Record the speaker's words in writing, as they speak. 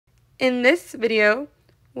In this video,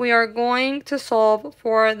 we are going to solve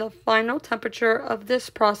for the final temperature of this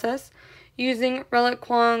process using Redlich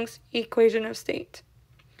Kwong's equation of state.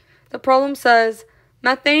 The problem says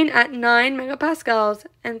methane at 9 megapascals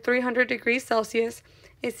and 300 degrees Celsius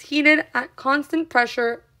is heated at constant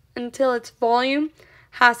pressure until its volume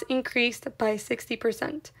has increased by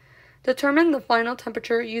 60%. Determine the final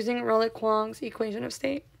temperature using Redlich Kwong's equation of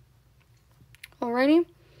state. Alrighty,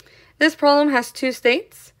 this problem has two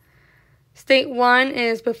states. State 1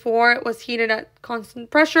 is before it was heated at constant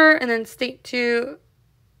pressure, and then state 2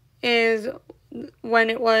 is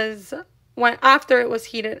after it was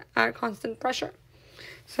heated at constant pressure.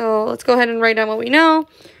 So let's go ahead and write down what we know.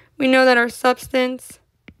 We know that our substance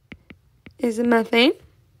is methane.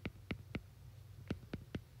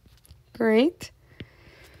 Great.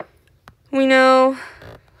 We know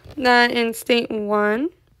that in state 1,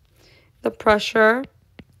 the pressure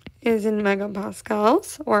is in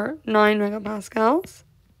megapascals, or 9 megapascals.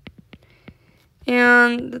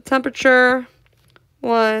 And the temperature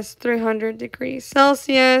was 300 degrees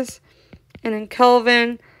Celsius. And in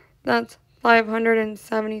Kelvin, that's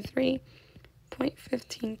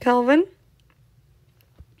 573.15 Kelvin.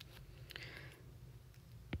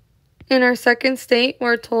 In our second state,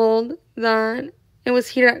 we're told that it was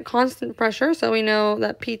heated at constant pressure. So we know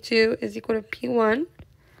that P2 is equal to P1.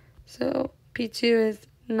 So P2 is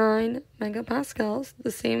 9 megapascals,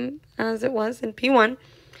 the same as it was in P1.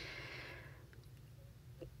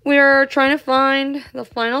 We are trying to find the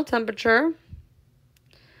final temperature.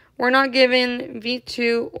 We're not given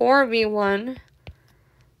V2 or V1.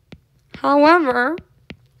 However,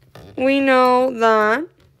 we know that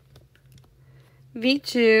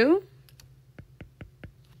V2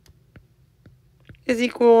 is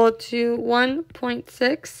equal to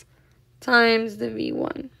 1.6 times the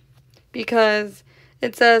V1 because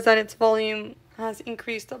it says that its volume has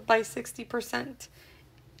increased by 60%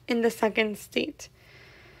 in the second state.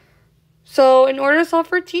 So in order to solve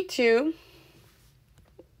for T2,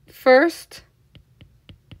 first,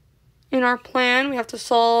 in our plan, we have to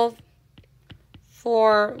solve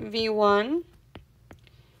for V1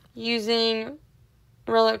 using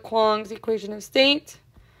Redlich Kwong's equation of state.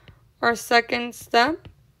 Our second step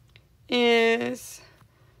is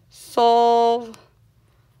solve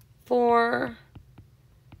for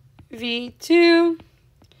V2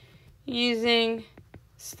 using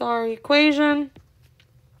star equation.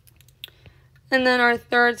 And then our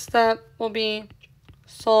third step will be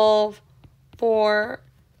solve for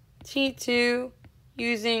T2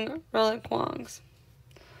 using Redlich Kwong's.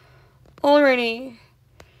 Alrighty,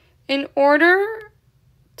 in order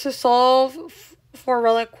to solve for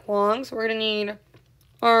Redlich Kwong's, we're going to need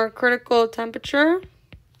our critical temperature,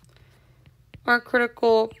 our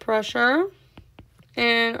critical pressure,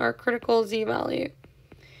 and our critical Z value.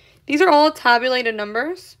 These are all tabulated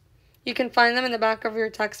numbers. You can find them in the back of your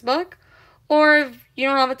textbook. Or if you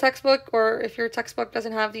don't have a textbook, or if your textbook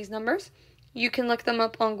doesn't have these numbers, you can look them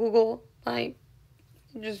up on Google by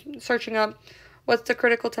just searching up what's the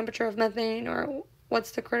critical temperature of methane or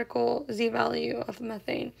what's the critical Z value of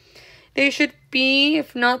methane. They should be,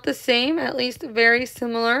 if not the same, at least very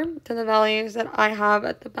similar to the values that I have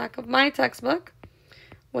at the back of my textbook,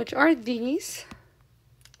 which are these.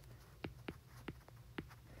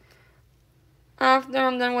 After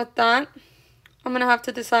I'm done with that, I'm going to have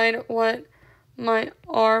to decide what my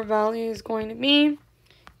R value is going to be,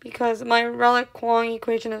 because my Redlich Kwong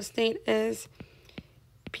equation of state is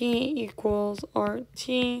P equals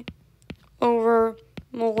RT over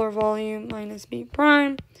molar volume minus B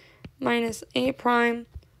prime minus A prime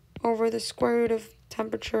over the square root of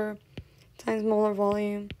temperature times molar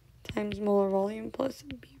volume plus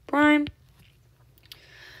B prime.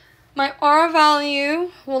 My R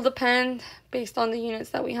value will depend based on the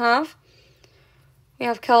units that we have. We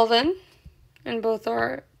have Kelvin in both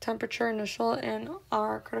our temperature initial and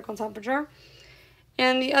our critical temperature.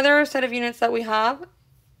 And the other set of units that we have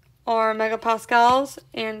are megapascals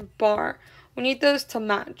and bar. We need those to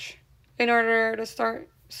match in order to start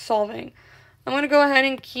solving. I'm going to go ahead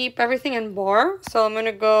and keep everything in bar. So I'm going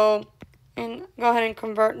to go ahead and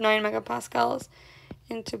convert 9 megapascals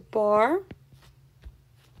into bar.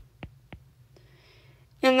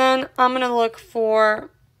 And then I'm going to look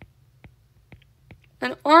for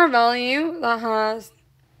an R value that has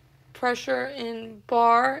pressure in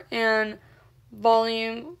bar and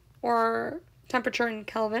volume or temperature in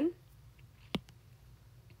Kelvin.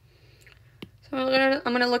 So I'm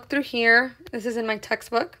going to look through here. This is in my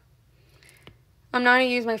textbook. I'm not going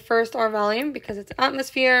to use my first R value because it's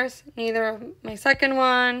atmospheres, neither my second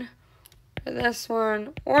one, or this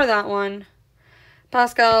one, or that one.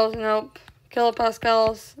 Pascals, nope.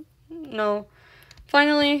 Kilopascals, don't know.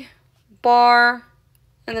 Finally, bar,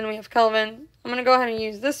 and then we have Kelvin. I'm going to go ahead and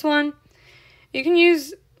use this one. You can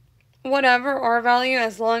use whatever R value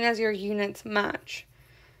as long as your units match.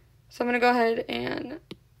 So I'm going to go ahead and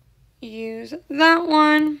use that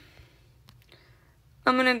one.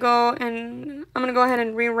 I'm going to go ahead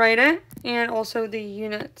and rewrite it and also the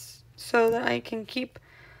units so that I can keep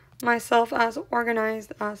myself as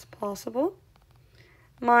organized as possible.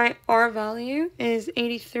 My R value is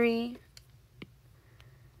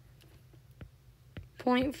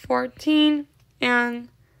 83.14 and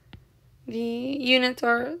the units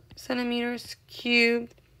are centimeters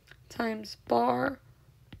cubed times bar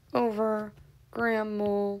over gram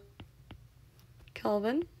mole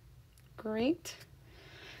Kelvin. Great.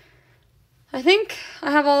 I think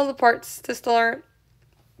I have all the parts to start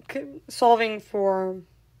solving for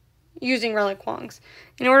using Redlich Kwongs.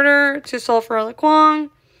 In order to solve for Redlich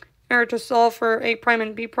Kwong, or to solve for A prime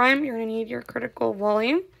and B prime, you're going to need your critical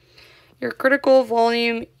volume. Your critical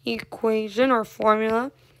volume equation or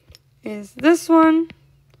formula is this one,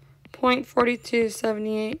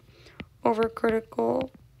 0.4278 over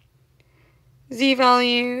critical Z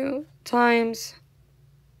value times,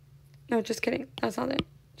 no, just kidding, that's not it,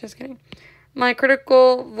 just kidding. My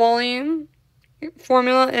critical volume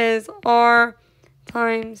formula is R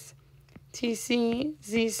times TC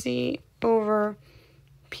ZC over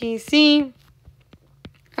PC.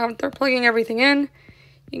 After plugging everything in,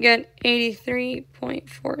 you get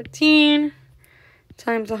 83.14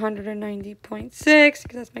 times 190.6, because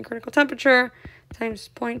that's my critical temperature, times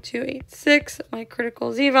 0.286, my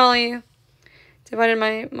critical Z value, divided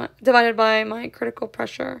by my critical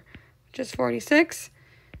pressure, which is 46.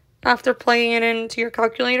 After plugging it into your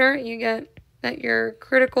calculator, you get that your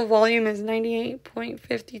critical volume is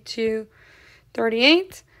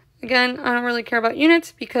 98.5238. Again, I don't really care about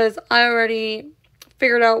units because I already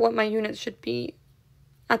figured out what my units should be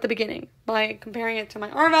at the beginning by comparing it to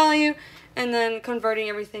my R value and then converting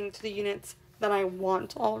everything to the units that I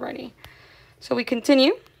want already. So we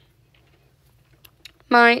continue.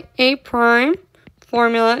 My A prime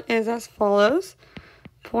formula is as follows: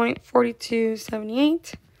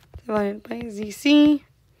 0.4278 divided by ZC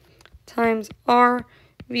times R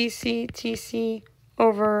VC TC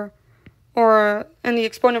over, and the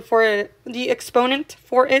exponent for it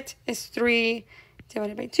is 3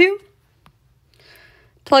 divided by 2.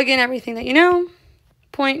 Plug in everything that you know.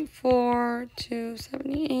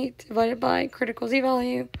 0.4278 divided by critical Z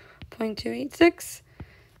value, 0.286,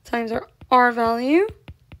 times our R value,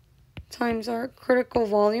 times our critical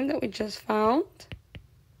volume that we just found,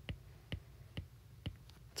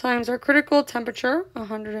 times our critical temperature,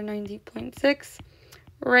 190.6,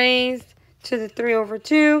 raised to the 3 over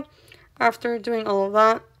 2. After doing all of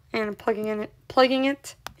that and plugging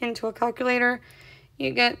it into a calculator,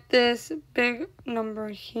 you get this big number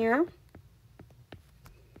here.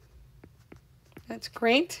 That's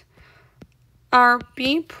great. Our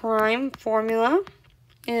B prime formula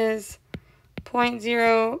is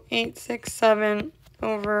 0.0867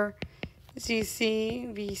 over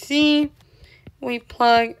ZC VC. We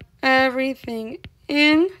plug everything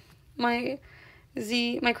in. My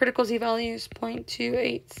critical Z value is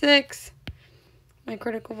 0.286. My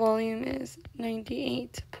critical volume is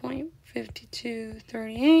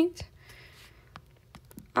 98.5238.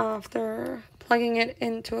 After plugging it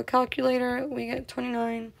into a calculator, we get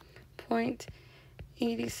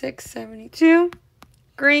 29.8672.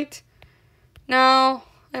 Great. Now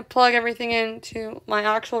I plug everything into my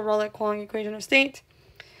actual Redlich Kwong equation of state.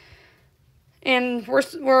 And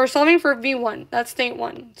we're solving for V1, that's state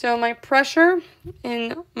 1. So my pressure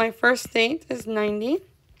in my first state is 90.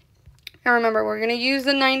 And remember, we're going to use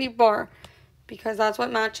the 90 bar because that's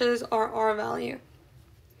what matches our R value.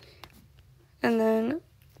 And then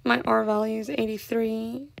my R value is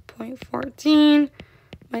 83.14.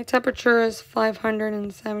 My temperature is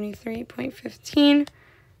 573.15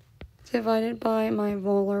 divided by my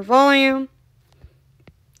molar volume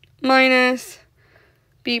minus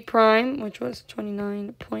B prime, which was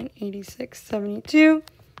 29.8672,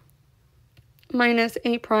 minus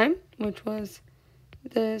A prime, which was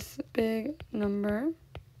this big number,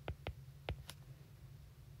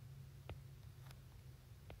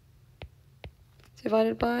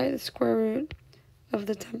 divided by the square root of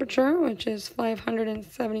the temperature, which is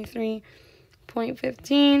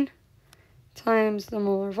 573.15, times the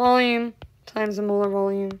molar volume, plus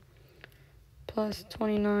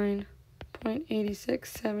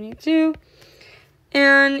 29.8672.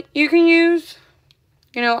 And you can use,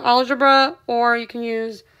 algebra, or you can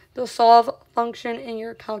use the solve function in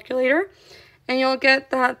your calculator, and you'll get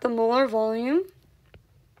that the molar volume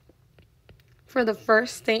for the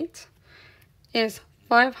first state is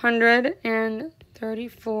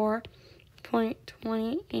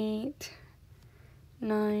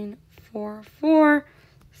 534.28944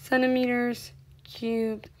 centimeters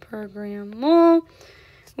cubed per gram mole.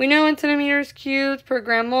 We know in centimeters cubed per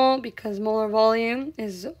gram mole because molar volume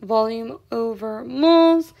is volume over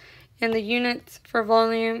moles, and the units for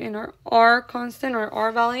volume in our R constant, our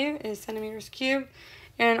R value, is centimeters cubed,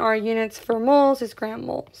 and our units for moles is gram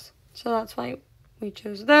moles. So that's why we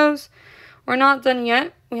chose those. We're not done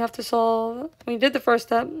yet. We have to solve, we did the first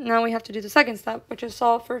step, now we have to do the second step, which is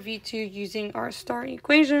solve for V2 using our star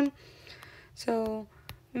equation. So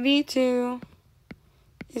V2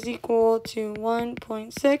 is equal to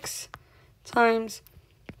 1.6 times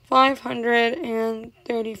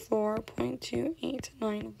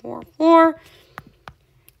 534.28944.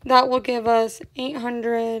 That will give us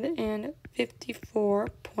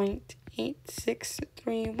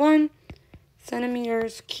 854.8631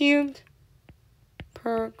 centimeters cubed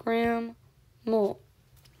per gram mole.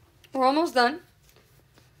 We're almost done.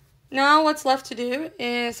 Now what's left to do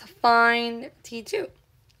is find T2.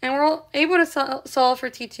 And we're able to solve for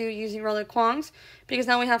T2 using Redlich Kwong's because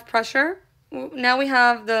now we have pressure. Now we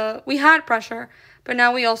had pressure, but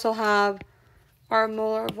now we also have our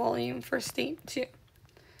molar volume for state 2.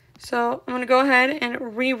 So I'm going to go ahead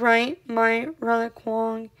and rewrite my Redlich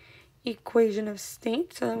Kwong equation of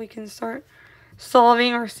state so that we can start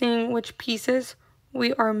solving or seeing which pieces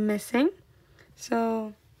we are missing.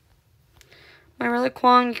 So my Redlich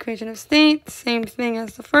Kwong equation of state, same thing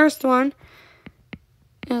as the first one.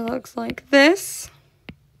 It looks like this.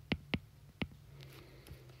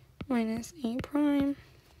 Minus A prime.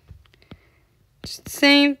 Just the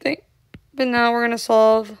same thing. But now we're going to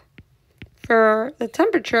solve for the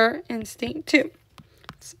temperature in state 2.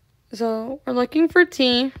 So we're looking for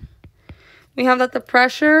T. We have that the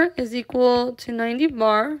pressure is equal to 90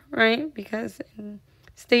 bar, right? Because in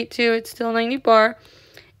state 2 it's still 90 bar.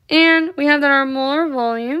 And we have that our molar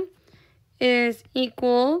volume is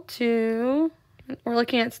equal to, we're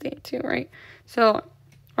looking at state 2, right? So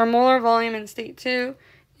our molar volume in state 2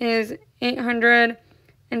 is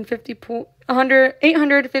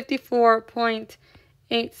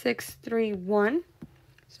 854.8631.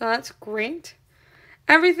 So that's great.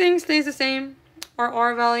 Everything stays the same. Our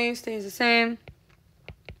R value stays the same.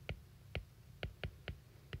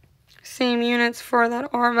 Same units for that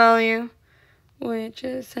R value, which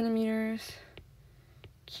is centimeters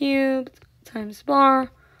cubed times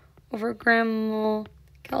bar over gram mole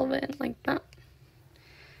Kelvin, like that.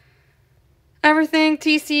 Everything,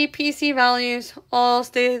 TC, PC values all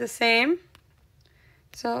stay the same.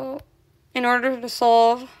 So in order to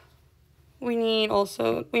solve, we need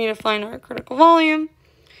to find our critical volume.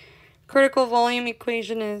 Critical volume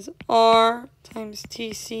equation is R times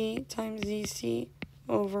TC times ZC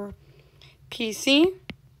over PC.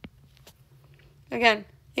 Again,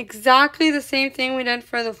 exactly the same thing we did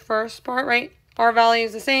for the first part, right? R value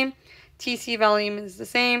is the same. TC value is the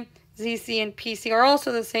same. ZC and PC are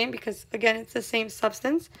also the same because, again, it's the same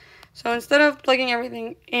substance. So instead of plugging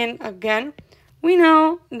everything in again, we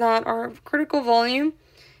know that our critical volume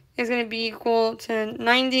is going to be equal to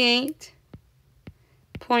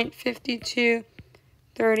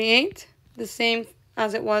 98.5238, the same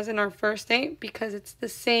as it was in our first state because it's the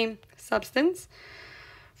same substance.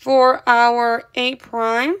 For our A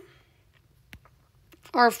prime,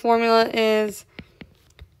 our formula is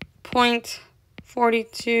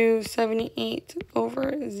 0.4278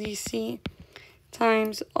 over ZC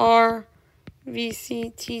times R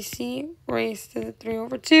VC TC raised to the 3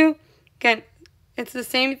 over 2. Again, it's the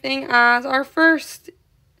same thing as our first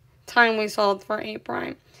time we solved for A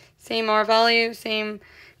prime. Same R value, same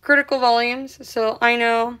critical volumes. So I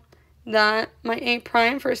know that my A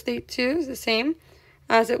prime for state 2 is the same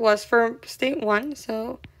as it was for state 1.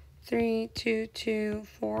 So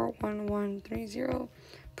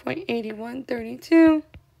 322411130.8132.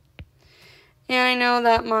 And I know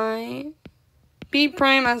that my B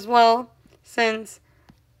prime as well, since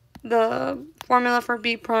the formula for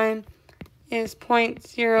B prime is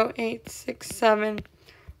 0.0867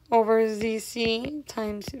 over ZC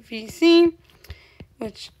times VC,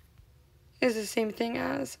 which is the same thing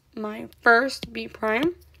as my first B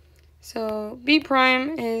prime. So B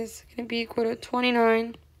prime is going to be equal to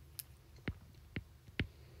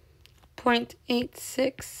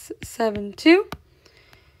 29.8672.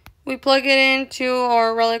 We plug it into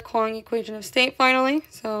our Redlich Kwong equation of state finally.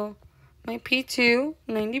 So my P2,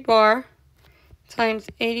 90 bar, times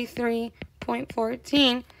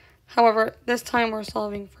 83.14. However, this time we're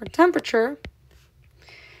solving for temperature.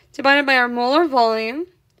 Divided by our molar volume,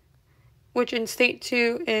 which in state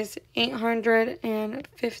 2 is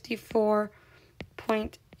 854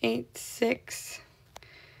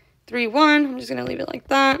 0.8631. I'm just going to leave it like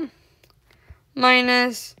that.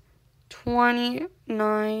 Minus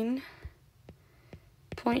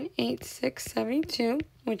 29.8672,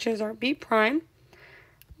 which is our B prime.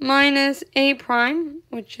 Minus A prime,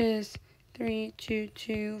 which is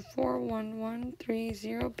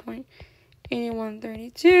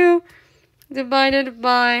 322,41130.8132, divided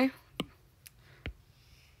by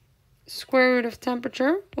square root of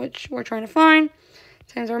temperature, which we're trying to find,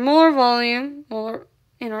 times our molar volume. Our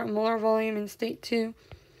molar volume in state 2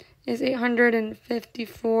 is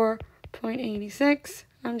 854.86.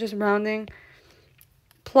 I'm just rounding.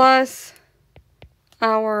 Plus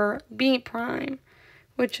our B prime,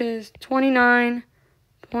 which is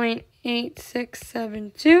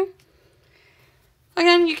 29.8672.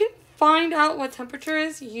 Again, you can find out what temperature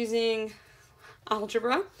is using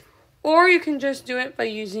algebra, or you can just do it by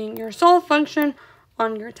using your solve function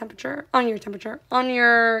on your calculator.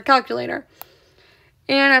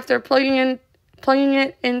 And after plugging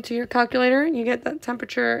it into your calculator, you get that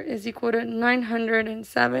temperature is equal to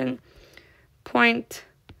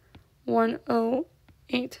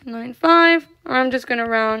 907.10895. Or I'm just going to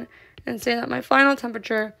round and say that my final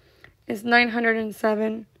temperature is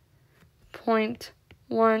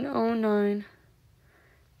 907.109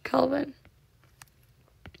 Kelvin.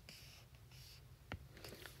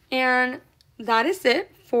 And that is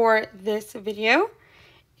it for this video.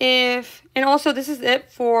 And also this is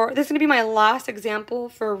going to be my last example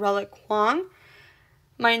for Redlich Kwong.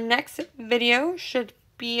 My next video should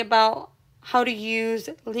be about how to use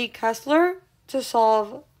Lee-Kessler to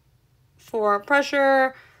solve for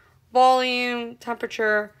pressure, volume,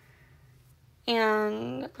 temperature,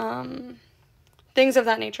 and things of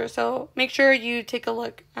that nature. So make sure you take a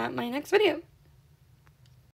look at my next video.